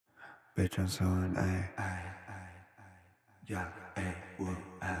Bitch, I'm soaring, yeah, woo,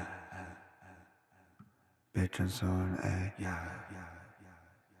 bitch, I'm soaring, yeah,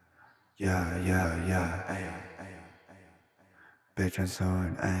 bitch, I'm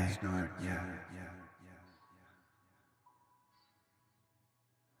soaring, snoring,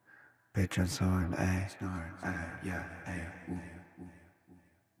 bitch, I'm soaring, snoring, yeah, woo,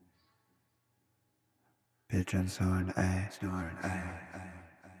 bitch, I'm soaring, snoring,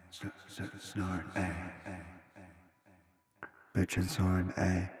 snoring, bitch, I'm soaring,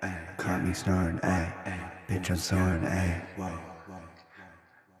 caught me snoring, bitch, I'm soaring, whoa.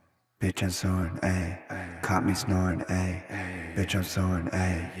 Bitch, I'm soaring, caught me snoring, bitch, I'm soaring,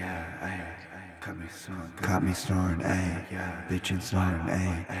 caught me snoring, bitch, I'm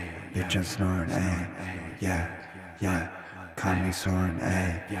snoring, bitch, I'm snoring, yeah, caught me soaring,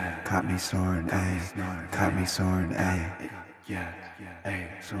 caught me soaring, caught me soaring,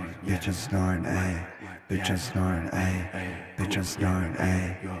 bitch, I'm snoring, bitch, I'm snoring, bitch, I'm snoring,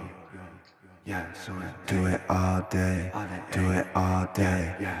 do it all day, do it all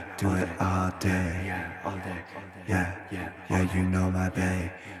day, do it all day, yeah, you know my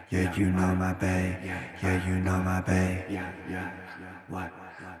bae, yeah, you know my bae, yeah, you know my bae,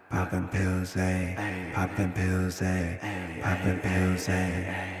 poppin' pills, poppin' pills, poppin' pills,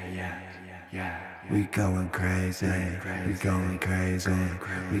 we going crazy, we going crazy,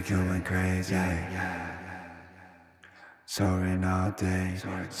 we going crazy. Soarin' all day,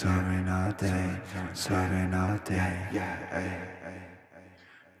 soarin' all day, soarin' all day.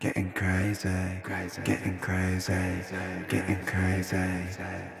 Getting crazy, getting crazy, getting crazy.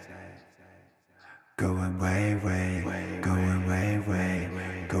 Going way, way, going way, way,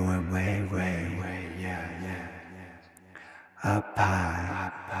 going way, way. Up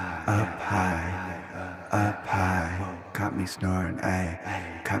high, up high, up high. Caught me snoring,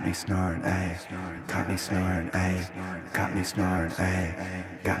 caught me snoring, caught me snoring, caught me snoring,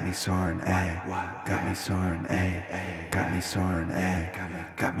 got me soaring, got me soaring, got me soaring,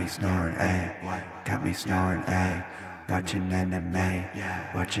 got me snoring, got me snoring, watching anime,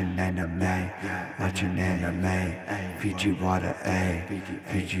 watching anime, watching anime, Fiji water,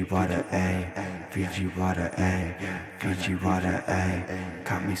 Fiji water, Fiji water, Fiji water,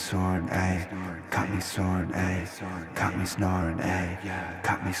 caught me soaring, caught me soaring, caught me snoring,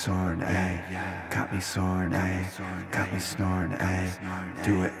 caught me soaring, caught me soaring, caught me snoring,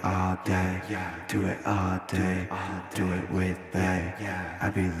 do it all day, do it all day, do it with bae. I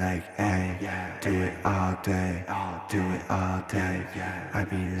be like, do it all day, do it all day. I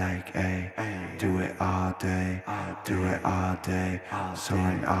be like, do it all day, do it all day,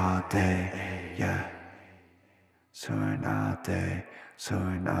 soaring all day, yeah. Soaring all day,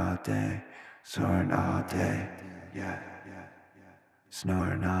 soaring all day, soaring all day, yeah.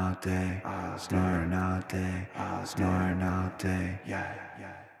 Snoring all day, snoring all day, snoring all day, yeah.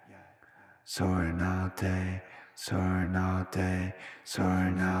 Soaring all day, soaring all day,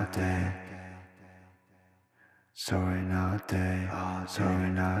 soaring all day. Soaring all day,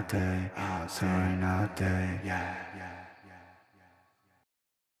 soaring all day, soaring all day, yeah.